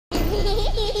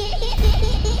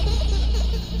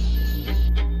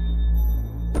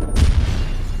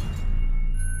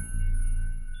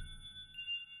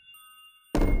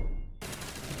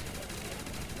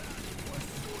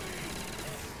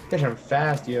Catch him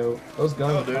fast, yo. Those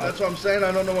guns. No, dude, that's what I'm saying.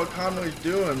 I don't know what Conway's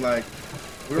doing. Like,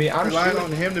 we're relying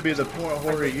on him to be the point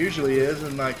where he usually is,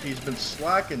 and like he's been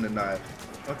slacking tonight.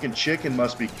 Fucking chicken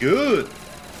must be good.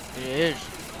 It is.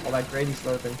 All that gravy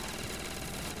slurping.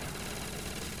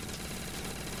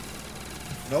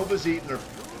 Nova's eating her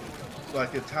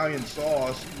like Italian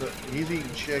sauce, but he's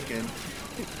eating chicken.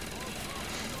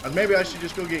 And maybe I should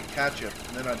just go get ketchup,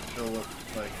 and then I'd fill up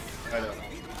like I don't know.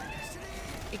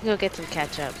 You can go get some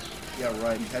ketchup. Yeah,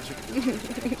 right. Ketchup.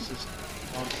 It's just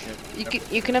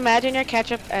shit. You can imagine your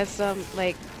ketchup as some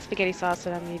like spaghetti sauce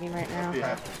that I'm eating right now.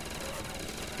 Yeah.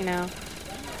 You know,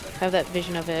 have that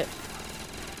vision of it.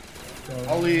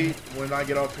 I'll eat when I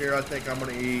get up here. I think I'm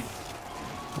gonna eat.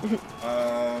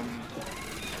 I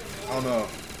don't know.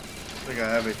 I think I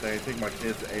have anything. I think my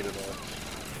kids ate it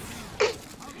all.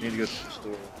 Need to go to the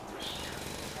store.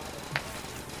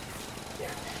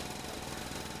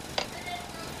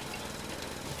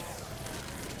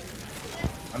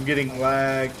 I'm getting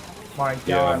lagged. My God.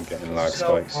 Yeah, I'm getting lag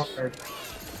spikes. Hard.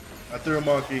 I threw a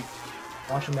monkey.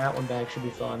 Watching that one back should be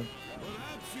fun.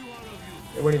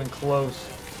 They weren't even close.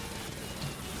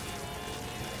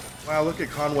 Wow, look at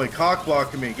Conway cock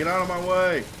blocking me. Get out of my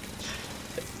way.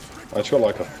 I just got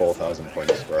like a 4,000 point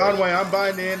spread. Conway, I'm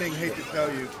buying the ending. Hate to tell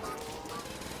you.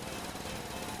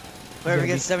 Whoever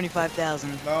gets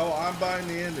 75,000. No, I'm buying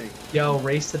the ending. Yo,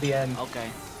 race to the end. Okay.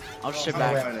 I'll just sit I'm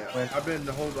back. buying it.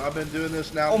 I've been doing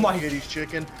this now. Oh my. Kitty's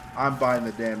chicken. I'm buying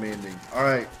the damn ending. All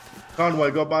right, Conway,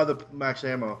 go buy the max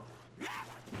ammo.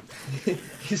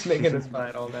 He's making us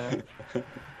fight all day.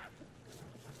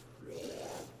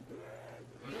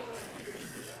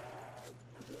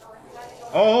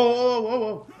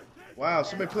 Oh. Wow,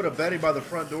 somebody put a Betty by the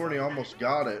front door and he almost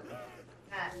got it.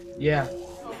 Yeah.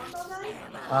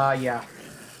 Yeah.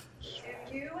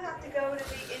 Do you have to go to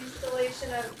the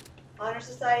installation of Honor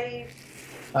Society?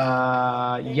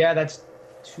 Yeah, that's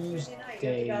Tuesday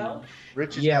Tuesday. night.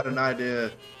 Richie's Yeah. got an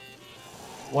idea.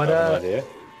 What, I have an idea.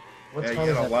 what Yeah, time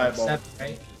you is got a that? light bulb. 7,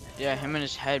 right? Yeah, him and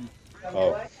his head.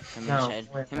 Oh, Him and No, his head.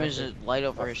 wait, Him and his light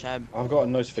over his head. I've got a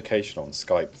notification on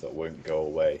Skype that won't go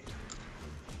away.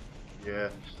 Yeah.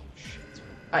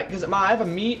 Because I have a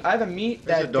meet Is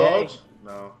that it dogs?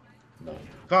 No. No.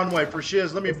 Conway, for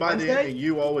shiz, let me It's buy the Wednesday? ending.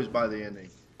 You always buy the ending.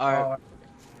 day. Alright.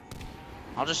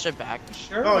 I'll just sit back.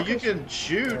 Sure. No, okay, you can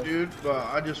shoot, dude, but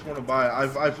I just want to buy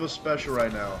it. I feel special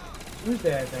right now.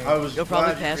 Tuesday, I think. I was You'll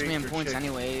probably glad you pass ate me in your points chicken.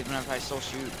 anyway, even if I still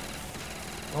shoot.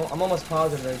 Oh, I'm almost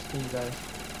positive there's Tuesday.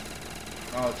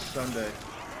 Oh, it's Sunday.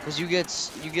 Cause you get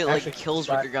like Actually, kills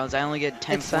Friday. with your guns. I only get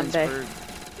 10 It's points Sunday. per.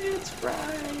 It's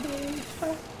Friday.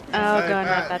 Oh Hey, god, not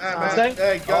Matt, that Matt, song. Matt.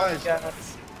 Hey, guys. Oh, yeah.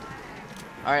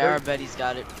 Alright, I bet he's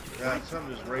got it. Yeah,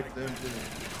 something just raped them too.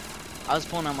 I was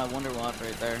pulling out my Wonder Waff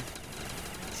right there.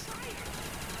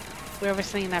 Whoever's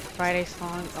singing that Friday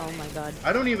song, oh my god.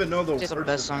 I don't even know the Just the words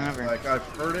best of song that. ever. Like I've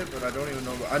heard it, but I don't even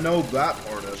know. I know that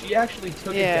part of it. She actually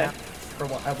took Yeah. it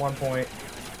down at one point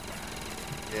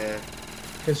Yeah.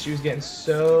 because she was getting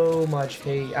so much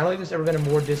hate. I don't think there's ever been a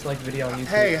more disliked video on YouTube.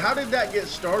 Hey, how did that get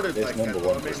started It's like that? number though?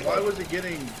 I one mean, dislike. why was it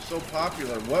getting so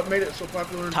popular? What made it so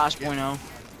popular? Tosh.0.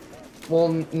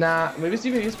 Well, nah, it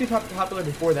used to be popular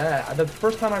before that. The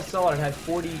first time I saw it,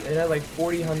 it had like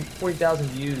 40,000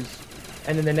 views,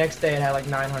 and then the next day it had like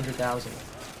 900,000.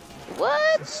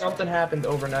 What? Something happened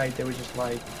overnight that was just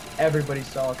like everybody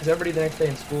saw it, because everybody the next day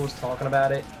in school was talking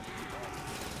about it.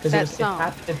 Because That it song.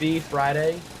 happened to be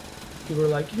Friday. People were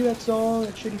like, "You hear that song?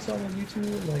 That shitty song on YouTube?"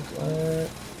 I'm like, what?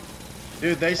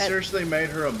 Dude, they seriously made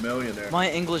her a millionaire. My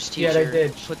English teacher Yeah, they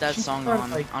did. put that She's song on, on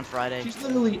like, Friday.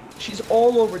 She's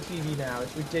all over TV now.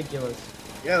 It's ridiculous.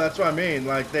 Yeah, that's what I mean.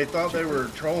 Like they thought they were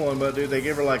trolling, but dude, they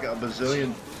gave her like a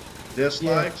bazillion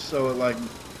dislikes, so it like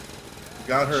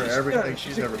got her everything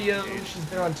she's ever video. seen. She's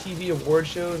been on TV award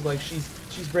shows. Like she's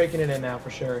breaking it in now for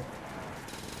sure.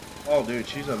 Oh, dude,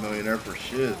 she's a millionaire for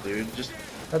shit, dude. Just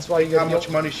That's why you how got much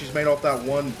money she's made off that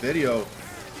one video.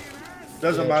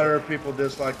 Doesn't Yeah, matter if people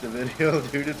dislike the video,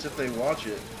 dude. It's if they watch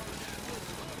it.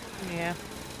 Yeah.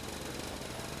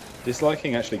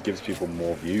 Disliking actually gives people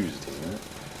more views, doesn't it?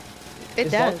 It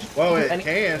As long does. as- Well, it any-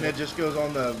 can. It just goes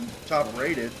on the top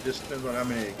rated. Just depends on how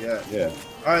many you get. Yeah.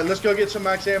 All right, let's go get some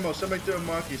max ammo. Somebody threw a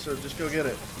monkey, so just go get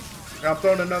it. I'm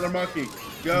throwing another monkey. You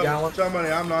got Go, one? somebody.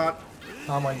 I'm not.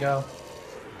 Conway, go.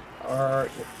 Or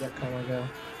yeah, Conway, go.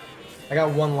 I got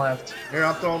one left. Here,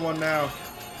 I'm throwing one now.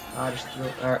 I just threw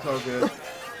it. All right. It's all good.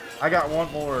 I got one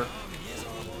more.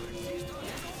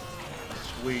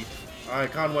 Sweet. All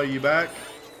right, Conway, you back?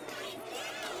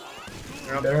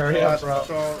 Here, I'm Better hurry throwing up, last-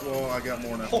 bro. Well, I got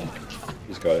more now. Oh my god.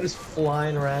 He's got it. Just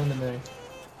flying around in there.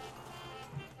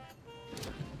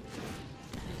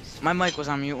 My mic was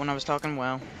on mute when I was talking.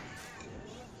 Wow.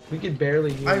 We could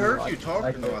barely hear I you. heard you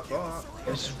talking though, I thought.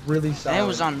 It's really solid. And it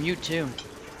was on mute too.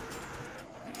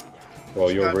 Well,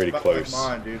 you're Skype's really about close. like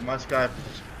mine, dude. My Skype's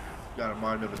got a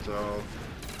mind of its own.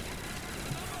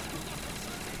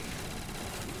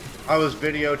 I was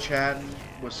video chatting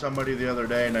with somebody the other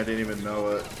day and I didn't even know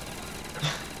it.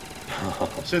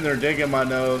 I'm sitting there digging my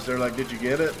nose. They're like, "Did you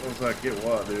get it?" I was like, "Get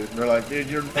what, dude?" And they're like, "Dude,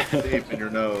 you're deep in your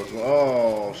nose."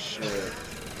 Oh shit!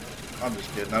 I'm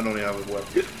just kidding. I don't even have a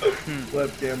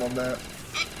webcam on that.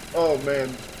 Oh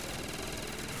man,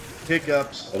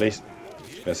 hiccups. At least, I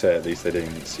was gonna say, at least they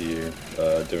didn't see you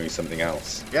doing something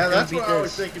else. Yeah, that's beat what I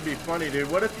always this. think would be funny,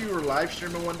 dude. What if you were live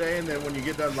streaming one day and then when you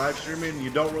get done live streaming, you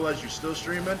don't realize you're still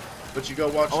streaming, but you go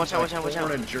watch Oh, watch out, like, watch out, porn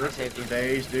watch out. and jerk I saved for you.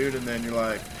 days, dude, and then you're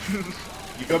like,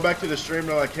 you go back to the stream and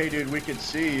they're like, "Hey, dude, we can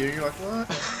see you." And you're like, "What?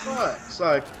 What?" It's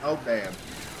like, oh damn.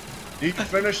 Do you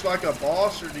finish like a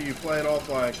boss or do you play it off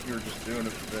like you're just doing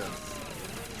it for them?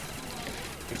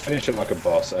 You finish it like a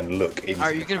boss and look into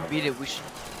Alright, the you can camera. beat it. We should.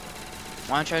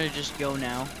 Wanna try to just go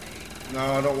now? No,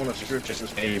 I don't want to script Just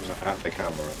this. aim at the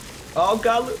camera. Oh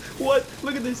god, look, what?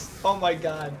 Look at this. Oh my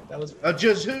god, that was. A Let's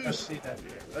Jesus! see that.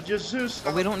 A Jesus!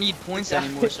 But we don't need points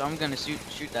anymore, so I'm gonna shoot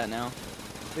that now.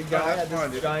 The guy that's had fine,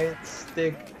 this dude. giant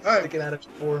stick Hey. sticking out of his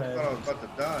I forehead. thought I was about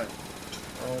to die.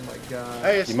 Oh my god.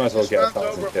 Hey, it's, You might as well this get round's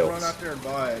 1,000 over, kills. Run out there and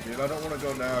buy it, dude. I don't want to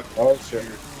go now. Oh shit.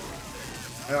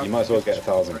 Yeah, You might as well get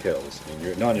 1,000 kills. I mean,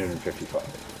 you're at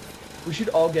 955. We should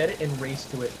all get it and race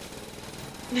to it.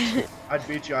 I'd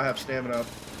beat you. I have stamina.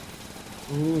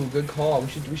 Ooh, good call. We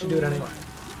should do it anyway.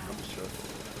 I'm just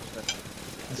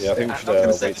joking. Yeah, I think we should was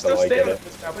gonna say, wait there's till no I get stamina it. for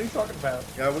this guy. What are you talking about?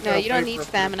 Yeah, we No, gotta you don't pay need for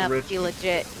stamina to Rich. be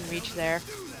legit and reach there.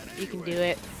 You can do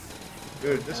it.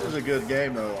 Dude, this is a good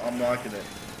game though. I'm liking it.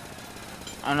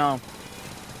 I know.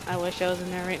 I wish I was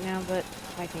in there right now, but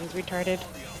my thing's retarded.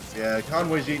 Yeah,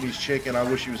 Conway's eating his chicken. I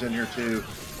wish he was in here too.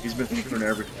 He's been doing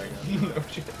everything. No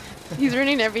shit. He's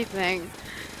ruining everything.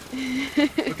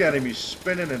 Look at him. He's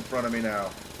spinning in front of me now.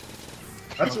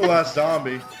 That's the last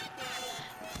zombie.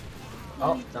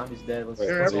 Oh, zombie's dead. Let's Wait,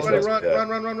 Here, what's he everybody supposed run, to run,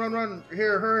 run, run, run, run.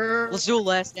 Here. Let's do a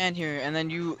last stand here, and then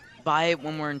you buy it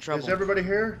when we're in trouble. Is everybody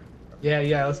here?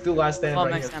 Yeah, let's do last stand Oh,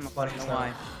 right next here. time I Funny don't know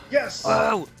why. Yes!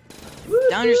 Oh!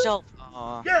 Down yourself.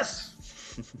 Aw. Yes!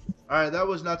 Alright, that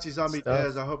was Nazi Zombie Stuff.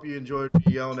 Tez. I hope you enjoyed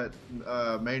me yelling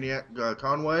at Maniac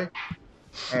Conway.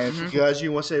 And if you guys,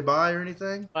 you want to say bye or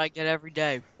anything? What I get every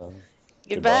day.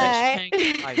 Goodbye.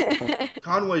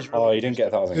 Conway's really Oh, you didn't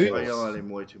get 1,000 I kills. yell at him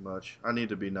way too much. I need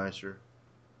to be nicer.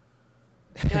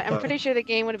 I'm pretty sure the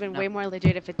game would have been way more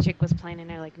legit if a chick was playing in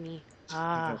there like me.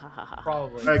 Ah, ha, ha, ha.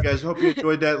 Probably. Alright guys, hope you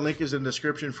enjoyed that. Link is in the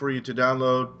description for you to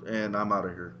download, and I'm out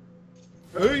of here.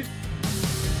 Peace!